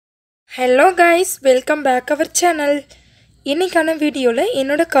Hello guys, welcome back our channel. இன்னைக்கான வீடியோல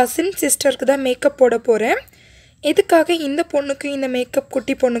என்னோட கசின் சிஸ்டருக்கு தான் மேக்கப் போட போறேன். எதுக்காக இந்த பொண்ணுக்கு இந்த மேக்கப்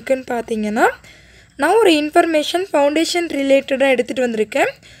குட்டி பொண்ணுக்குன்னு பாத்தீங்கன்னா நான் ஒரு இன்ஃபர்மேஷன் ஃபவுண்டேஷன் ரிலேட்டடா எடுத்துட்டு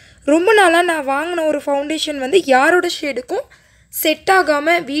வந்திருக்கேன். ரொம்ப நாளா நான் வாங்குன ஒரு ஃபவுண்டேஷன் வந்து யாரோட ஷேடுக்கும் செட்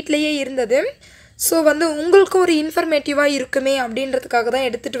ஆகாம வீட்லயே இருந்தது. சோ உங்களுக்கு ஒரு இன்ஃபர்மேட்டிவா இருக்குமே அப்படின்றதுக்காக தான்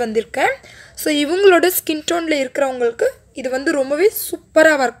எடுத்துட்டு வந்திருக்கேன். சோ இவங்களோட ஸ்கின் டோன்ல இருக்குறவங்களுக்கு இது ரொம்பவே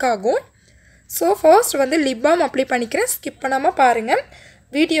சூப்பரா வர்க் ஆகும். So first lip balm apply பண்ணிக்கிறேன். ஸ்கிப் பண்ணாம பாருங்க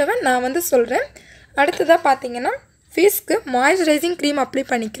வீடியோவை. நான் சொல்றேன். அடுத்ததா பாத்தீங்கன்னா ஃபேஸ்க்கு மாய்ஸ்சரைசிங் க்ரீம் அப்ளை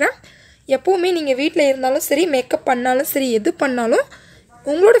பண்ணிக்கிறேன். எப்பவுமே நீங்க வீட்ல இருந்தாலும் சரி மேக்கப் பண்ணாலும் சரி எது பண்ணாலும்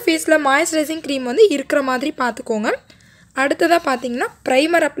உங்களோட ஃபேஸ்ல மாய்ஸ்சரைசிங் க்ரீம் இருக்கிற மாதிரி பாத்துக்கோங்க. அடுத்ததா பாத்தீங்கன்னா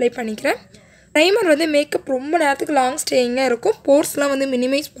பிரைமர் அப்ளை பண்ணிக்கிறேன். பிரைமர் மேக்கப் ரொம்ப நேரத்துக்கு லாங் ஸ்டேயிங்கா இருக்கும். போர்ஸ்லாம்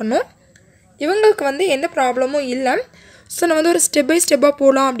மினிமைஸ் பண்ணும். இவங்களுக்கு எந்த ப்ராப்ளமும் இல்லை. ஸோ நான் ஒரு ஸ்டெப் பை ஸ்டெப்பாக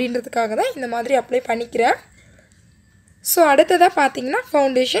போகலாம் அப்படின்றதுக்காக தான் இந்த மாதிரி அப்ளை பண்ணிக்கிறேன். ஸோ அடுத்ததாக பார்த்தீங்கன்னா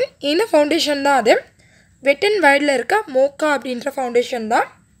ஃபவுண்டேஷன். இந்த ஃபவுண்டேஷன் தான் அது வெட் அண்ட் வைல்டில் இருக்க மோக்கா அப்படின்ற ஃபவுண்டேஷன் தான்.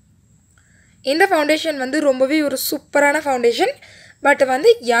 இந்த ஃபவுண்டேஷன் ரொம்பவே ஒரு சூப்பரான ஃபவுண்டேஷன். பட்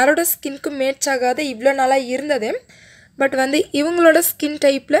யாரோட ஸ்கின்க்கு மேட்ச் ஆகாத இவ்வளோ நாளாக இருந்தது. பட் இவங்களோட ஸ்கின்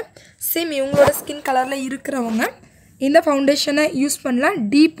டைப்பில் சேம் இவங்களோட ஸ்கின் கலரில் இருக்கிறவங்க இந்த ஃபவுண்டேஷனை யூஸ் பண்ணலாம்.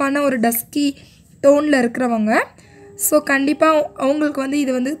 டீப்பான ஒரு டஸ்கி டோனில் இருக்கிறவங்க. ஸோ கண்டிப்பாக அவங்களுக்கு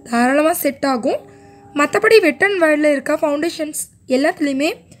இது தாராளமாக செட் ஆகும். மற்றபடி வெட் அண்ட் வைல்டில் இருக்க ஃபவுண்டேஷன்ஸ் எல்லாத்துலேயுமே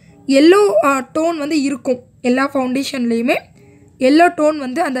எல்லோ டோன் இருக்கும். எல்லா ஃபவுண்டேஷன்லேயுமே எல்லோ டோன்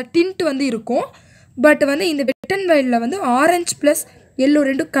அந்த டிண்ட் இருக்கும். பட் இந்த வெட் அண்ட் வைல்டில் ஆரஞ்சு ப்ளஸ் எல்லோ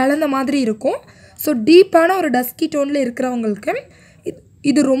ரெண்டும் கலந்த மாதிரி இருக்கும். ஸோ டீப்பான ஒரு டஸ்கி டோனில் இருக்கிறவங்களுக்கு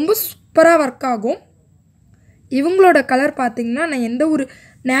இது ரொம்ப சூப்பராக ஒர்க் ஆகும். இவங்களோட கலர் பார்த்திங்கன்னா நான் எந்த ஒரு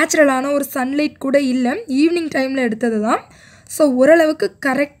நேச்சுரலான ஒரு சன்லைட் கூட இல்லை, ஈவினிங் டைமில் எடுத்தது தான். ஸோ ஓரளவுக்கு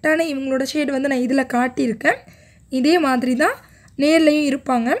கரெக்டான இவங்களோட ஷேடு நான் இதில் காட்டியிருக்கேன். இதே மாதிரி தான் நேர்லையும்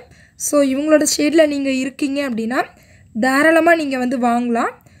இருப்பாங்க. ஸோ இவங்களோட ஷேடில் நீங்கள் இருக்கீங்க அப்படின்னா தாராளமாக நீங்கள்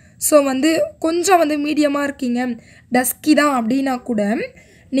வாங்கலாம். ஸோ கொஞ்சம் மீடியமாக இருக்கீங்க டஸ்கி தான் அப்படின்னா கூட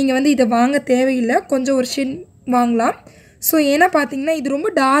நீங்கள் இதை வாங்க தேவையில்லை. கொஞ்சம் ஒரு ஷேட் வாங்கலாம். ஸோ ஏன்னா பார்த்தீங்கன்னா இது ரொம்ப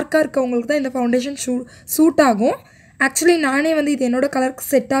டார்க்காக இருக்கவங்களுக்கு தான் இந்த ஃபவுண்டேஷன் சூட் ஆகும். ஆக்சுவலி நானே இது என்னோடய கலருக்கு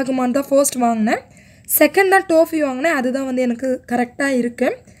செட் ஆகுமான்னு தான் ஃபர்ஸ்ட் வாங்கினேன். செகண்ட் தான் டோஃபி வாங்கினேன். அதுதான் எனக்கு கரெக்டாக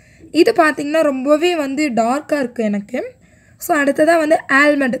இருக்குது. இது பார்த்திங்கன்னா ரொம்பவே டார்க்காக இருக்குது எனக்கு. ஸோ அடுத்ததாக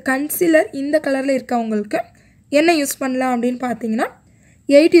ஆல்மண்ட் கன்சீலர் இந்த கலரில் இருக்கவங்களுக்கு என்ன யூஸ் பண்ணலாம் அப்படின்னு பார்த்தீங்கன்னா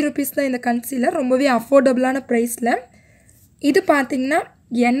 80 rupees தான் இந்த கன்சீலர். ரொம்பவே அஃபோர்டபுளான ப்ரைஸில். இது பார்த்திங்கன்னா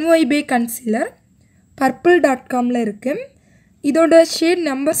NYB கன்சீலர் purple.comல இருக்குது. இதோட ஷேட்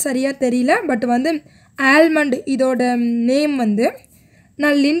நம்பர் சரியாக தெரியல. பட் ஆல்மண்ட் இதோட நேம்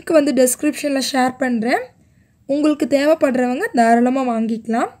நான் லிங்க் டெஸ்கிரிப்ஷனில் ஷேர் பண்ணுறேன். உங்களுக்கு தேவைப்படுறவங்க தாராளமாக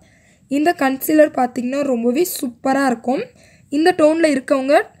வாங்கிக்கலாம். இந்த கன்சீலர் பார்த்திங்கன்னா ரொம்பவே சூப்பராக இருக்கும். இந்த டோனில்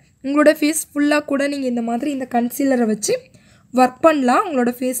இருக்கவங்க உங்களோட ஃபேஸ் ஃபுல்லாக கூட நீங்கள் இந்த மாதிரி இந்த கன்சீலரை வச்சு ஒர்க் பண்ணலாம்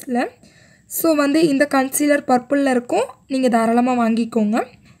உங்களோட ஃபேஸில். ஸோ இந்த கன்சீலர் பர்பிளில் இருக்கும். நீங்கள் தாராளமாக வாங்கிக்கோங்க.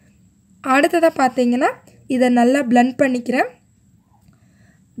 அடுத்ததாக பார்த்தீங்கன்னா இதை நல்லா பிளெண்ட் பண்ணிக்கிறேன்.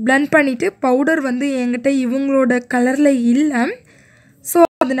 பிளெண்ட் பண்ணிவிட்டு பவுடர் என்கிட்ட இவங்களோட கலரில் இல்லை. ஸோ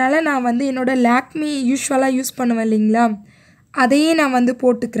அதனால் நான் என்னோடய லாக்மி யூஸ்வலாக யூஸ் பண்ணுவேன் இல்லைங்களா, அதையே நான்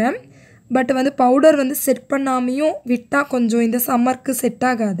போட்டுக்கிறேன். பட் பவுடர் செட் பண்ணாமையும் விட்டால் கொஞ்சம் இந்த சம்மருக்கு செட்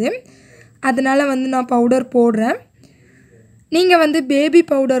ஆகாது. அதனால் நான் பவுடர் போடுறேன். நீங்கள் பேபி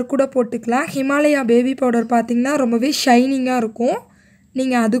பவுடர் கூட போட்டுக்கலாம். ஹிமாலயா பேபி பவுடர் பார்த்திங்கன்னா ரொம்பவே ஷைனிங்காக இருக்கும்.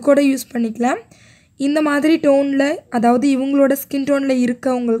 நீங்கள் அது கூட யூஸ் பண்ணிக்கலாம். இந்த மாதிரி டோனில் அதாவது இவங்களோட ஸ்கின் டோனில்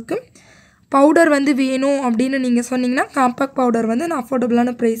இருக்கவங்களுக்கு பவுடர் வேணும் அப்படின்னு நீங்கள் சொன்னீங்கன்னா காம்பாக்ட் பவுடர் நான்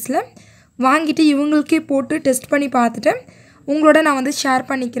அஃபோர்டபுளான ப்ரைஸில் வாங்கிட்டு இவங்களுக்கே போட்டு டெஸ்ட் பண்ணி பார்த்துட்டு உங்களோட நான் ஷேர்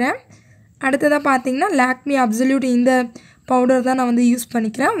பண்ணிக்கிறேன். அடுத்ததாக பார்த்தீங்கன்னா லாக்மி அப்சல்யூட் இந்த பவுடர் தான் நான் யூஸ்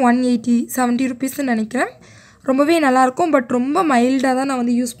பண்ணிக்கிறேன். 170 rupeesன்னு நினைக்கிறேன். ரொம்பவே நல்லாயிருக்கும். பட் ரொம்ப மைல்டாக தான்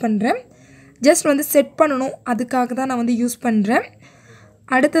நான் யூஸ் பண்ணுறேன். ஜஸ்ட் செட் பண்ணணும் அதுக்காக தான் நான் யூஸ் பண்ணுறேன்.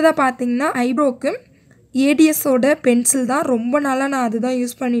 அடுத்ததாக பார்த்தீங்கன்னா ஐப்ரோவுக்கு ஏடிஎஸோட பென்சில் தான். ரொம்ப நாளாக நான் அதுதான்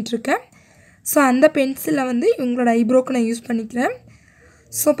யூஸ் பண்ணிகிட்ருக்கேன். ஸோ அந்த பென்சிலை இவங்களோட ஐப்ரோவுக்கு நான் யூஸ் பண்ணிக்கிறேன்.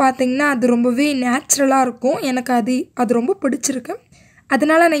 ஸோ பார்த்திங்கன்னா அது ரொம்பவே நேச்சுரலாக இருக்கும். எனக்கு அது ரொம்ப பிடிச்சிருக்கு.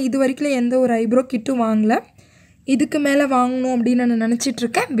 அதனால் நான் இது வரைக்கும் எந்த ஒரு ஐப்ரோ கிட்டும் வாங்கலை. இதுக்கு மேலே வாங்கணும் அப்படின்னு நான்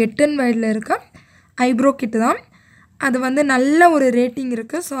நினச்சிட்ருக்கேன். வெட் அண்ட் வைல்டில் இருக்க ஐப்ரோ கிட்டு தான். அது நல்ல ஒரு ரேட்டிங்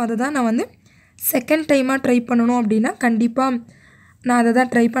இருக்குது. ஸோ அதை தான் நான் செகண்ட் டைமாக ட்ரை பண்ணணும் அப்படின்னா கண்டிப்பாக நான் அதை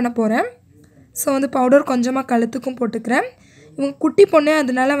தான் ட்ரை பண்ண போகிறேன். ஸோ பவுடர் கொஞ்சமாக கழுத்துக்கும் போட்டுக்கிறேன். இவங்க குட்டி பொண்ணே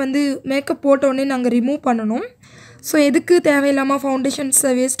அதனால் மேக்கப் போட்டோடனே நாங்கள் ரிமூவ் பண்ணணும். ஸோ எதுக்கு தேவையில்லாமல்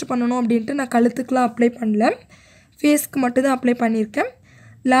ஃபவுண்டேஷன்ஸை வேஸ்ட் பண்ணணும் அப்படின்ட்டு நான் கழுத்துக்கெலாம் அப்ளை பண்ணல. ஃபேஸ்க்கு மட்டும் தான் அப்ளை பண்ணியிருக்கேன்.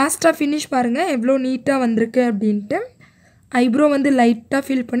 லாஸ்ட்டாக ஃபினிஷ் பாருங்கள் எவ்வளோ நீட்டாக வந்திருக்கு அப்படின்ட்டு. ஐப்ரோ வந்து லைட்டாக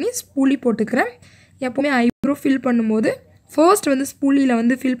ஃபில் பண்ணி ஸ்பூலி போட்டுக்கிறேன். எப்போவுமே ஐப்ரோ ஃபில் பண்ணும்போது ஃபர்ஸ்ட் வந்து ஸ்பூலியில்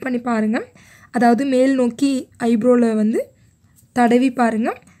வந்து ஃபில் பண்ணி பாருங்கள். அதாவது மேல் நோக்கி ஐப்ரோவில் வந்து தடவி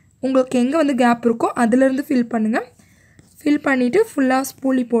பாருங்கள். உங்களுக்கு எங்கே வந்து கேப் இருக்கோ அதிலேருந்து ஃபில் பண்ணுங்கள். ஃபில் பண்ணிவிட்டு ஃபுல்லாக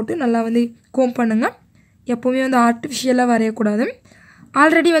ஸ்பூலி போட்டு நல்லா வந்து கோம் பண்ணுங்கள். எப்போவுமே வந்து ஆர்டிஃபிஷியலாக வரையக்கூடாது.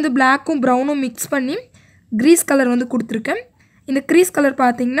 ஆல்ரெடி வந்து பிளாக்கும் ப்ரௌனும் மிக்ஸ் பண்ணி க்ரீஸ் கலர் வந்து கொடுத்துருக்கேன். இந்த க்ரீஸ் கலர்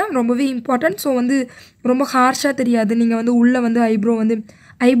பார்த்திங்கன்னா ரொம்பவே இம்பார்ட்டன்ட். ஸோ வந்து ரொம்ப ஹார்ஷாக தெரியாது நீங்கள் வந்து உள்ளே வந்து ஐப்ரோ வந்து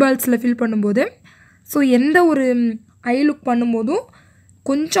ஐபால்ஸில் ஃபில் பண்ணும்போது. ஸோ எந்த ஒரு ஐ லுக் பண்ணும்போதும்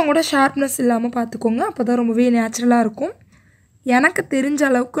கொஞ்சம் கூட ஷார்ப்னஸ் இல்லாமல் பார்த்துக்கோங்க. அப்போ தான் ரொம்பவே நேச்சுரலாக இருக்கும். எனக்கு தெரிஞ்ச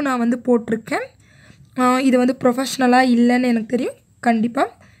அளவுக்கு நான் வந்து போட்டிருக்கேன். இது வந்து ப்ரொஃபஷ்னலாக இல்லைன்னு எனக்கு தெரியும். கண்டிப்பாக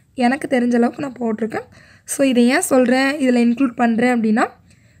எனக்கு தெரிஞ்ச அளவுக்கு நான் போட்டிருக்கேன். ஸோ இதை ஏன் சொல்கிறேன், இதில் இன்க்ளூட் பண்ணுறேன் அப்படின்னா,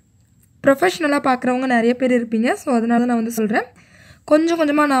 ப்ரொஃபஷ்னலாக பார்க்குறவங்க நிறைய பேர் இருப்பீங்க. ஸோ அதனால நான் வந்து சொல்கிறேன். கொஞ்சம்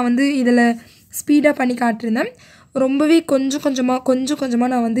கொஞ்சமாக நான் வந்து இதில் ஸ்பீடாக பண்ணி காட்டியிருந்தேன். ரொம்பவே கொஞ்சம்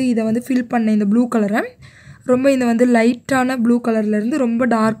கொஞ்சமாக நான் வந்து இதை வந்து ஃபில் பண்ணேன். இந்த ப்ளூ கலரை ரொம்ப இந்த வந்து லைட்டான ப்ளூ கலர்லேருந்து ரொம்ப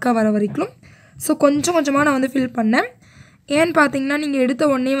டார்க்காக வர வரைக்கும் ஸோ கொஞ்சம் கொஞ்சமாக நான் வந்து ஃபில் பண்ணேன். ஏன்னு பார்த்தீங்கன்னா நீங்கள் எடுத்த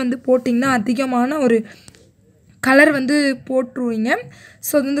உடனே வந்து போட்டிங்கன்னா அதிகமான ஒரு கலர் வந்து போட்டுருவீங்க.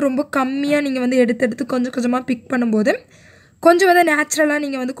 ஸோ அது வந்து ரொம்ப கம்மியாக நீங்கள் வந்து எடுத்து கொஞ்சம் கொஞ்சமாக பிக் பண்ணும்போது கொஞ்சம் வந்து நேச்சுரலாக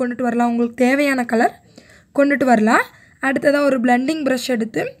நீங்கள் வந்து கொண்டுட்டு வரலாம். உங்களுக்கு தேவையான கலர் கொண்டுட்டு வரலாம். அடுத்ததாக ஒரு பிளெண்டிங் ப்ரஷ்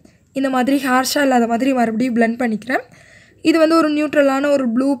எடுத்து இந்த மாதிரி ஹார்ஷாக இல்லாத மாதிரி மறுபடியும் பிளெண்ட் பண்ணிக்கிறேன். இது வந்து ஒரு நியூட்ரலான ஒரு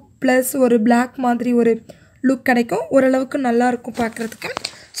ப்ளூ ப்ளஸ் ஒரு பிளாக் மாதிரி ஒரு லுக் கிடைக்கும். ஓரளவுக்கு நல்லாயிருக்கும் பார்க்குறதுக்கு.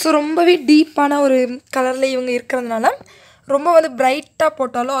 ஸோ ரொம்பவே டீப்பான ஒரு கலரில் இவங்க இருக்கிறதுனால ரொம்ப வந்து பிரைட்டாக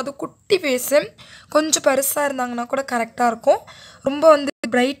போட்டாலும் அது குட்டி ஃபேஸு கொஞ்சம் பெருசாக இருந்தாங்கன்னா கூட கரெக்டாக இருக்கும். ரொம்ப வந்து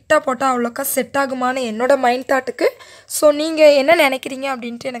பிரைட்டாக போட்டால் அவ்வளோக்கா செட் ஆகுமான்னு என்னோடய மைண்ட் தாட்டுக்கு. ஸோ நீங்கள் என்ன நினைக்கிறீங்க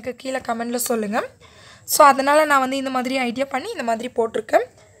அப்படின்ட்டு எனக்கு கீழே கமெண்டில் சொல்லுங்கள். ஸோ அதனால் நான் வந்து இந்த மாதிரி ஐடியா பண்ணி இந்த மாதிரி போட்டிருக்கேன்.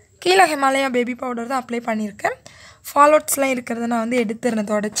 கீழே ஹிமாலயா பேபி பவுடர் தான் அப்ளை பண்ணியிருக்கேன். ஃபாலோட்ஸ்லாம் இருக்கிறத நான் வந்து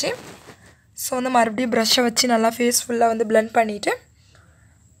எடுத்துருந்தேன் தொடச்சி. ஸோ வந்து மறுபடியும் ப்ரஷ்ஷை வச்சு நல்லா ஃபேஸ் ஃபுல்லாக வந்து பிளெண்ட் பண்ணிவிட்டு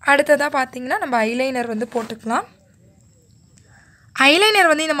அடுத்ததாக பார்த்திங்கன்னா நம்ம ஐலைனர் வந்து போட்டுக்கலாம். ஐலைனர்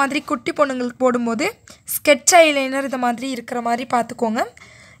வந்து இந்த மாதிரி குட்டி பொண்ணுங்களுக்கு போடும்போது ஸ்கெட்ச் ஐலைனர் இந்த மாதிரி இருக்கிற மாதிரி பார்த்துக்கோங்க.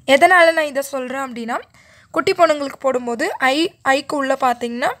 எதனால் நான் இதை சொல்கிறேன் அப்படின்னா, குட்டி பொண்ணுங்களுக்கு போடும்போது ஐக்கு உள்ளே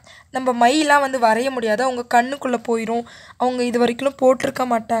பார்த்திங்கன்னா நம்ம மையெலாம் வந்து வரைய முடியாது. அவங்க கண்ணுக்குள்ளே போயிடும். அவங்க இது வரைக்கும் போட்டிருக்க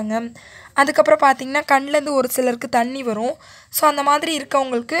மாட்டாங்க. அதுக்கப்புறம் பார்த்திங்கன்னா கண்ணிலேருந்து ஒரு சிலருக்கு தண்ணி வரும். ஸோ அந்த மாதிரி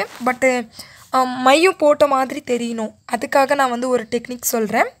இருக்கவங்களுக்கு பட்டு மையும் போட்ட மாதிரி தெரியணும். அதுக்காக நான் வந்து ஒரு டெக்னிக்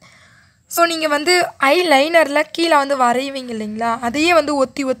சொல்கிறேன். ஸோ நீங்கள் வந்து ஐலைனரில் கீழே வந்து வரைவீங்க இல்லைங்களா, அதையே வந்து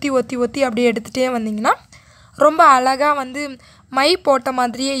ஒத்தி அப்படியே எடுத்துகிட்டே வந்தீங்கன்னா ரொம்ப அழகாக வந்து மை போட்ட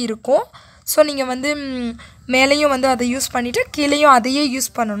மாதிரியே இருக்கும். ஸோ நீங்கள் வந்து மேலேயும் வந்து அதை யூஸ் பண்ணிவிட்டு கீழேயும் அதையே யூஸ்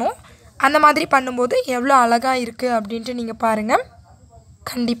பண்ணணும். அந்த மாதிரி பண்ணும்போது எவ்வளோ அழகாக இருக்குது அப்படின்ட்டு நீங்கள் பாருங்கள்.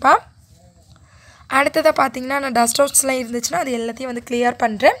 கண்டிப்பாக அடுத்ததாக பார்த்தீங்கன்னா நான் டஸ்ட் அவுட்ஸ்லாம் இருந்துச்சுன்னா அது எல்லாத்தையும் வந்து கிளியர்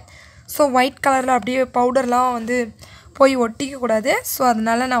பண்ணுறேன். ஸோ ஒயிட் கலரில் அப்படியே பவுடர்லாம் வந்து போய் ஒட்டிக்கக்கூடாது. ஸோ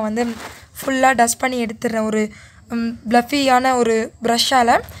அதனால் நான் வந்து ஃபுல்லாக டஸ்ட் பண்ணி எடுத்துடுறேன் ஒரு ப்ளஃபியான ஒரு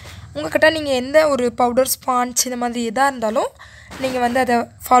ப்ரஷ்ஷால். உங்கள்கிட்ட நீங்கள் எந்த ஒரு பவுடர் ஸ்பான்ச் இந்த மாதிரி எதாக இருந்தாலும் நீங்கள் வந்து அதை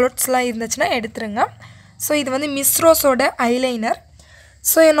ஃபாலோட்ஸ்லாம் இருந்துச்சுன்னா எடுத்துருங்க. ஸோ இது வந்து மிஸ் ரோஸோட ஐலைனர்.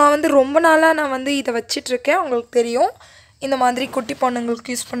 ஸோ நான் வந்து ரொம்ப நாளாக நான் வந்து இதை வச்சிட்ருக்கேன். உங்களுக்கு தெரியும், இந்த மாதிரி குட்டி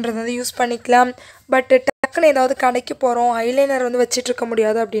பொண்ணுங்களுக்கு யூஸ் பண்ணுறது வந்து யூஸ் பண்ணிக்கலாம். பட் டக்குன்னு ஏதாவது கடைக்கு போகிறோம், ஐலைனர் வந்து வச்சிட்ருக்க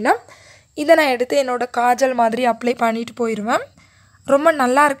முடியாது அப்படின்னா இதை நான் எடுத்து என்னோடய காஜல் மாதிரி அப்ளை பண்ணிட்டு போயிடுவேன். ரொம்ப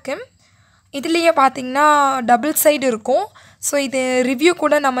நல்லாயிருக்கு. இதுலேயே பார்த்திங்கன்னா டபுள் சைடு இருக்கும். ஸோ இது ரிவ்யூ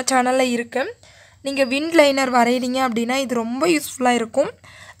கூட நம்ம சேனலில் இருக்குது. நீங்கள் விண்ட் லைனர் வரைகிறீங்க அப்படின்னா இது ரொம்ப யூஸ்ஃபுல்லாக இருக்கும்.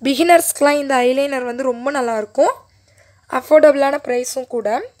 பிகினர்ஸ்க்கெலாம் இந்த ஐலைனர் வந்து ரொம்ப நல்லாயிருக்கும். அஃபோர்டபுளான ப்ரைஸும் கூட.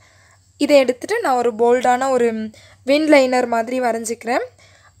 இதை எடுத்துகிட்டு நான் ஒரு போல்டான ஒரு விண்ட் லைனர் மாதிரி வரைஞ்சிக்கிறேன்.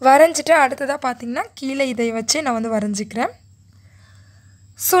 வரைஞ்சிட்டு அடுத்ததாக பார்த்திங்கன்னா கீழே இதை வச்சு நான் வந்து வரைஞ்சிக்கிறேன்.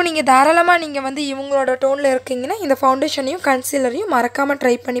 ஸோ நீங்கள் தாராளமாக நீங்கள் வந்து இவங்களோட டோனில் இருக்கீங்கன்னா இந்த ஃபவுண்டேஷனையும் கன்சீலரையும் மறக்காமல்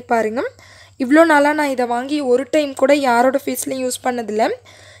ட்ரை பண்ணி பாருங்கள். இவ்வளோ நாளாக நான் இதை வாங்கி ஒரு டைம் கூட யாரோட ஃபேஸ்லையும் யூஸ் பண்ணதில்லை.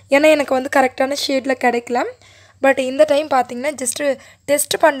 ஏன்னா எனக்கு வந்து கரெக்டான ஷேடில் கிடைக்கல. பட் இந்த டைம் பார்த்திங்கன்னா ஜஸ்ட்டு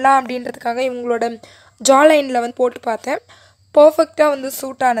டெஸ்ட் பண்ணலாம் அப்படின்றதுக்காக இவங்களோட ஜா லைனில் வந்து போட்டு பார்த்தேன். பர்ஃபெக்டாக வந்து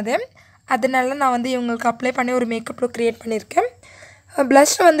சூட் ஆனது. அதனால நான் வந்து இவங்களுக்கு அப்ளை பண்ணி ஒரு மேக்கப் லுக் க்ரியேட் பண்ணியிருக்கேன்.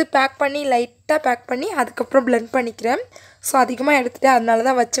 ப்ளஷ்ஷை வந்து லைட்டாக பேக் பண்ணி அதுக்கப்புறம் பிளெண்ட் பண்ணிக்கிறேன். ஸோ அதிகமாக எடுத்துகிட்டு அதனால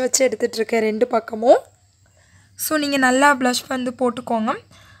தான் வச்சு எடுத்துகிட்ருக்கேன் ரெண்டு பக்கமும். ஸோ நீங்கள் நல்லா ப்ளஷ் வந்து போட்டுக்கோங்க.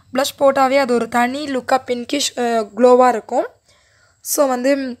 ப்ளஷ் போட்டாவே அது ஒரு தனி லுக்காக பின்கிஷ் க்ளோவாக இருக்கும். ஸோ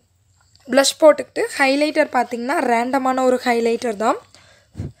வந்து ப்ளஷ் போட்டுக்கிட்டு ஹைலைட்டர் பார்த்திங்கன்னா ரேண்டமான ஒரு ஹைலைட்டர் தான்.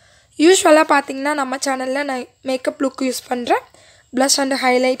 யூஸ்வலாக பார்த்திங்கன்னா நம்ம சேனலில் நான் மேக்கப் லுக் யூஸ் பண்ணுறேன் ப்ளஷ் அண்ட்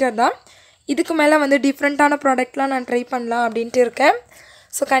ஹைலைட்டர் தான். இதுக்கு மேலே வந்து டிஃப்ரெண்ட்டான ப்ராடக்ட்லாம் நான் ட்ரை பண்ணலாம் அப்படின்ட்டு இருக்கேன்.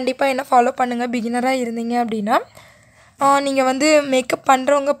 ஸோ கண்டிப்பாக என்ன ஃபாலோ பண்ணுங்கள் பிகினராக இருந்தீங்க அப்படின்னா. நீங்கள் வந்து மேக்கப்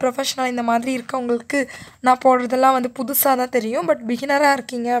பண்ணுறவங்க ப்ரொஃபஷ்னல் இந்த மாதிரி இருக்கவங்களுக்கு நான் போடுறதெல்லாம் வந்து புதுசாக தான் தெரியும். பட் பிகினராக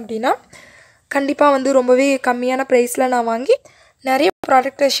இருக்கீங்க அப்படின்னா கண்டிப்பாக வந்து ரொம்பவே கம்மியான ப்ரைஸில் நான் வாங்கி நிறைய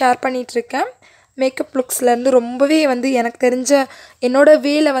ப்ராடக்ட்டை ஷேர் பண்ணிகிட்ருக்கேன். மேக்கப் லுக்ஸ்லேருந்து ரொம்பவே வந்து எனக்கு தெரிஞ்ச என்னோடய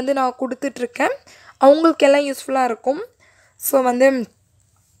வேல வந்து நான் கொடுத்துட்ருக்கேன். அவங்களுக்கெல்லாம் யூஸ்ஃபுல்லாக இருக்கும். ஸோ வந்து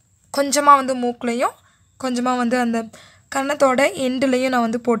கொஞ்சமாக வந்து மூக்குலையும் கொஞ்சமாக வந்து அந்த கன்னத்தோட எண்டுலேயும் நான்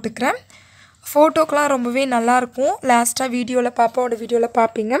வந்து போட்டுக்கிறேன். ஃபோட்டோக்கெலாம் ரொம்பவே நல்லாயிருக்கும். லாஸ்ட்டாக வீடியோவில் பாப்பாவோட வீடியோவில்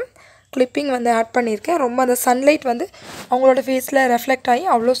பார்ப்பீங்க. கிளிப்பிங் வந்து ஆட் பண்ணியிருக்கேன். ரொம்ப அந்த சன்லைட் வந்து அவங்களோட ஃபேஸில் ரெஃப்ளெக்ட் ஆகி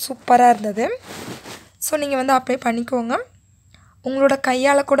அவ்வளோ சூப்பராக இருந்தது. ஸோ நீங்கள் வந்து அப்ளை பண்ணிக்கோங்க. உங்களோட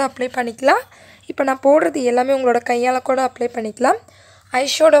கையால் கூட அப்ளை பண்ணிக்கலாம். இப்போ நான் போடுறது எல்லாமே உங்களோட கையால் கூட அப்ளை பண்ணிக்கலாம்.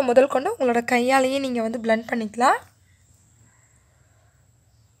 ஐஷேடோ முதல் கொண்டு உங்களோட கையாலேயே நீங்கள் வந்து பிளெண்ட் பண்ணிக்கலாம்.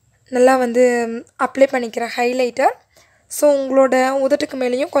 நல்லா வந்து அப்ளை பண்ணிக்கிறேன் ஹைலைட்டர். ஸோ உங்களோட உதட்டுக்கு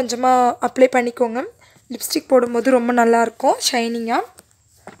மேலேயும் கொஞ்சமாக அப்ளை பண்ணிக்கோங்க. லிப்ஸ்டிக் போடும்போது ரொம்ப நல்லாயிருக்கும் ஷைனிங்காக.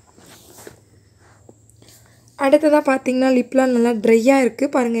 அடுத்ததாக பார்த்திங்கன்னா லிப்லாம் நல்லா ட்ரையாக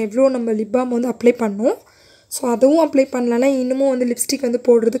இருக்குது. பாருங்கள் எவ்வளோ நம்ம லிப் பாம் வந்து அப்ளை பண்ணோம். ஸோ அதுவும் அப்ளை பண்ணலன்னா இன்னமும் வந்து லிப்ஸ்டிக் வந்து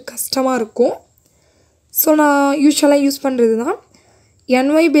போடுறது கஷ்டமாக இருக்கும். ஸோ நான் யூஸ்வலாக யூஸ் பண்ணுறது தான்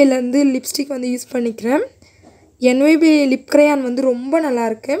NYBலேருந்து லிப்ஸ்டிக் வந்து யூஸ் பண்ணிக்கிறேன். NYB லிப் க்ரையான் வந்து ரொம்ப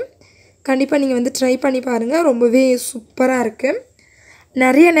நல்லாயிருக்கு. கண்டிப்பாக நீங்கள் வந்து ட்ரை பண்ணி பாருங்கள். ரொம்பவே சூப்பராக இருக்குது.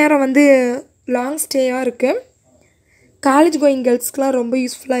 நிறைய நேரம் வந்து லாங் ஸ்டேயாக இருக்குது. காலேஜ் கோயிங் கேர்ள்ஸ்க்கெலாம் ரொம்ப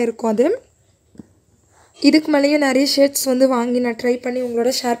யூஸ்ஃபுல்லாக இருக்கும் அது. இதுக்கு மேலேயும் நிறைய ஷேட்ஸ் வந்து வாங்கி நான் ட்ரை பண்ணி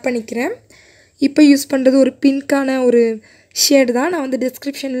உங்களோட ஷேர் பண்ணிக்கிறேன். இப்போ யூஸ் பண்ணுறது ஒரு பிங்க்கான ஒரு ஷேடு தான். நான் வந்து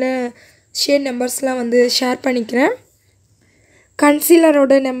டிஸ்கிரிப்ஷனில் ஷேட் நம்பர்ஸ்லாம் வந்து ஷேர் பண்ணிக்கிறேன்.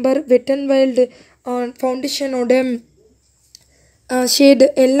 கன்சீலரோட number, wet and wild ஃபவுண்டேஷனோட shade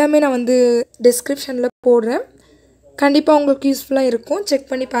எல்லாமே நான் வந்து டிஸ்கிரிப்ஷனில் போடுறேன். கண்டிப்பாக உங்களுக்கு யூஸ்ஃபுல்லாக இருக்கும். செக்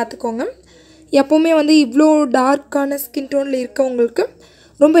பண்ணி பார்த்துக்கோங்க. எப்போவுமே வந்து இவ்வளோ டார்க்கான ஸ்கின் டோனில் இருக்கவங்களுக்கு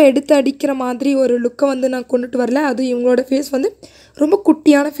ரொம்ப எடுத்து அடிக்கிற மாதிரி ஒரு லுக்கை வந்து நான் கொண்டுட்டு வரல. அதுவும் இவங்களோட ஃபேஸ் வந்து ரொம்ப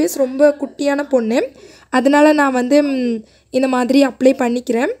குட்டியான ஃபேஸ், ரொம்ப குட்டியான பொண்ணு. அதனால் நான் வந்து இந்த மாதிரி அப்ளை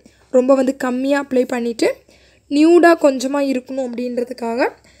பண்ணிக்கிறேன். ரொம்ப வந்து கம்மியாக அப்ளை பண்ணிவிட்டு நியூடாக கொஞ்சமாக இருக்கணும் அப்படின்றதுக்காக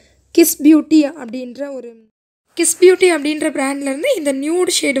கிஸ் பியூட்டி அப்படின்ற பிராண்ட்லேருந்து இந்த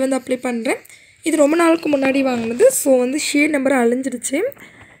நியூட் ஷேடு வந்து அப்ளை பண்ணுறேன். இது ரொம்ப நாளுக்கு முன்னாடி வாங்கினது. ஸோ வந்து ஷேட் நம்பர் அழிஞ்சிடுச்சு.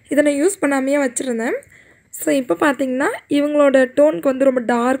 இதை நான் யூஸ் பண்ணாமையே வச்சுருந்தேன். ஸோ இப்போ பார்த்திங்கன்னா இவங்களோட டோனுக்கு வந்து ரொம்ப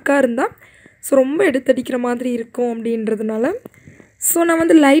டார்க்காக இருந்தால் ஸோ ரொம்ப எடுத்தடிக்கிற மாதிரி இருக்கும் அப்படின்றதுனால ஸோ நான்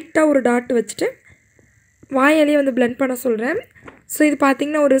வந்து லைட்டாக ஒரு டாட் வச்சுட்டு வாயாலேயே வந்து பிளெண்ட் பண்ண சொல்கிறேன். ஸோ இது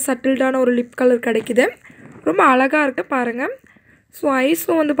பார்த்திங்கன்னா ஒரு சட்டில்டான ஒரு லிப் கலர் கிடைக்குது. ரொம்ப அழகாக இருக்க பாருங்கள். ஸோ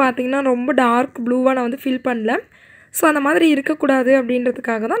ஐஸும் வந்து பார்த்திங்கன்னா ரொம்ப டார்க் ப்ளூவாக நான் வந்து ஃபீல் பண்ணல. ஸோ அந்த மாதிரி இருக்கக்கூடாது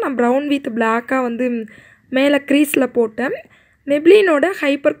அப்படின்றதுக்காக தான் நான் ப்ரௌன் வித் பிளாக்காக வந்து மேலே க்ரீஸில் போட்டேன். மெப்ளினோட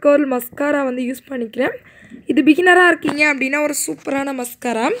ஹைப்பர் கர்ல் மஸ்காரா வந்து யூஸ் பண்ணிக்கிறேன். இது பிகினராக இருக்கீங்க அப்படின்னா ஒரு சூப்பரான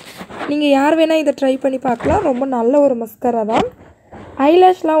மஸ்காரா. நீங்கள் யார் வேணால் இதை ட்ரை பண்ணி பார்க்கலாம். ரொம்ப நல்ல ஒரு மஸ்காரா தான்.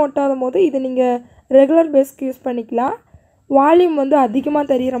 ஐலேஷ்லாம் ஒட்டாத போது இது நீங்கள் ரெகுலர் பேஸ்க்கு யூஸ் பண்ணிக்கலாம். வால்யூம் வந்து அதிகமாக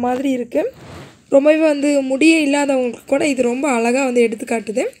தெரிகிற மாதிரி இருக்குது. ரொம்பவே வந்து முடியே இல்லாதவங்களுக்கு கூட இது ரொம்ப அழகாக வந்து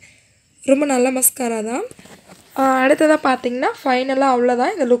எடுத்துக்காட்டுது. ரொம்ப நல்ல மஸ்காரா தான். அடுத்ததாக பார்த்திங்கன்னா ஃபைனலாக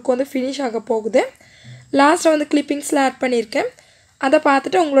அவ்வளோதான். இந்த லுக் வந்து ஃபினிஷ் ஆக போகுது. லாஸ்ட்டில் வந்து கிளிப்பிங்ஸில் ஆட் பண்ணியிருக்கேன். அதை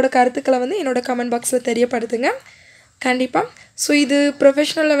பார்த்துட்டு உங்களோட கருத்துக்களை வந்து என்னோடய கமெண்ட் பாக்ஸில் தெரியப்படுத்துங்க கண்டிப்பாக. ஸோ இது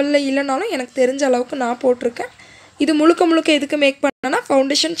ப்ரொஃபஷ்னல் லெவலில் இல்லைனாலும் எனக்கு தெரிஞ்ச அளவுக்கு நான் போட்டிருக்கேன். இது முழுக்க முழுக்க எதுக்கு மேக் பண்ணேன்னா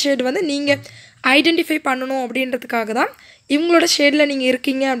ஃபவுண்டேஷன் ஷேடு வந்து நீங்கள் ஐடென்டிஃபை பண்ணணும் அப்படின்றதுக்காக தான். இவங்களோட ஷேடில் நீங்கள்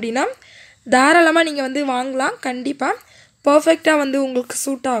இருக்கீங்க அப்படின்னா தாராளமாக நீங்கள் வந்து வாங்கலாம். கண்டிப்பாக பர்ஃபெக்டாக வந்து உங்களுக்கு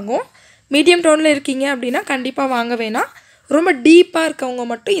சூட் ஆகும். மீடியம் டோனில் இருக்கீங்க அப்படின்னா கண்டிப்பாக வாங்க வேணாம். ரொம்ப டீப்பாக இருக்கவங்க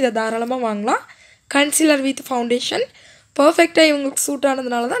மட்டும் இதை தாராளமாக வாங்கலாம். கன்சீலர் வித் ஃபவுண்டேஷன் பர்ஃபெக்டாக இவங்களுக்கு சூட்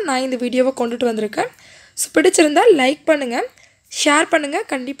ஆனதுனால தான் நான் இந்த வீடியோவை கொண்டுட்டு வந்திருக்கேன். ஸோ பிடிச்சிருந்தால் லைக் பண்ணுங்கள், ஷேர் பண்ணுங்கள்,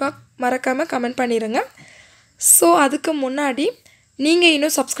 கண்டிப்பாக மறக்காமல் கமெண்ட் பண்ணிடுங்க. ஸோ அதுக்கு முன்னாடி நீங்கள்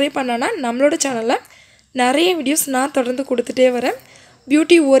இன்னும் சப்ஸ்கிரைப் பண்ணனா நம்மளோட சேனலில் நிறைய வீடியோஸ் நான் தொடர்ந்து கொடுத்துட்டே வரேன்.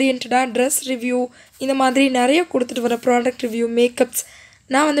 பியூட்டி ஓரியன்டாக ட்ரெஸ் ரிவ்யூ இந்த மாதிரி நிறைய கொடுத்துட்டு வர ப்ராடக்ட் ரிவ்யூ, மேக்கப்ஸ்.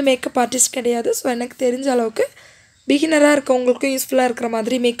 நான் வந்து மேக்கப் ஆர்டிஸ்ட் கிடையாது. ஸோ எனக்கு தெரிஞ்ச அளவுக்கு பிகினராக இருக்கவங்களுக்கும் யூஸ்ஃபுல்லாக இருக்கிற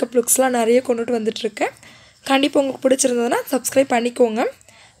மாதிரி மேக்கப் லுக்ஸ்லாம் நிறைய கொண்டுட்டு வந்துட்டுருக்கேன். கண்டிப்பாக உங்களுக்கு பிடிச்சிருந்ததுன்னா சப்ஸ்கிரைப் பண்ணிக்கோங்க.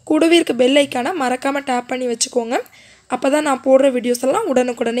 கூடவே இருக்க பெல் ஐக்கானை மறக்காமல் டேப் பண்ணி வச்சுக்கோங்க. அப்போ தான் நான் போடுற வீடியோஸ் எல்லாம்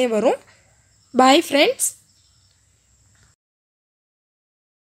உடனுக்குடனே வரும். Bye friends.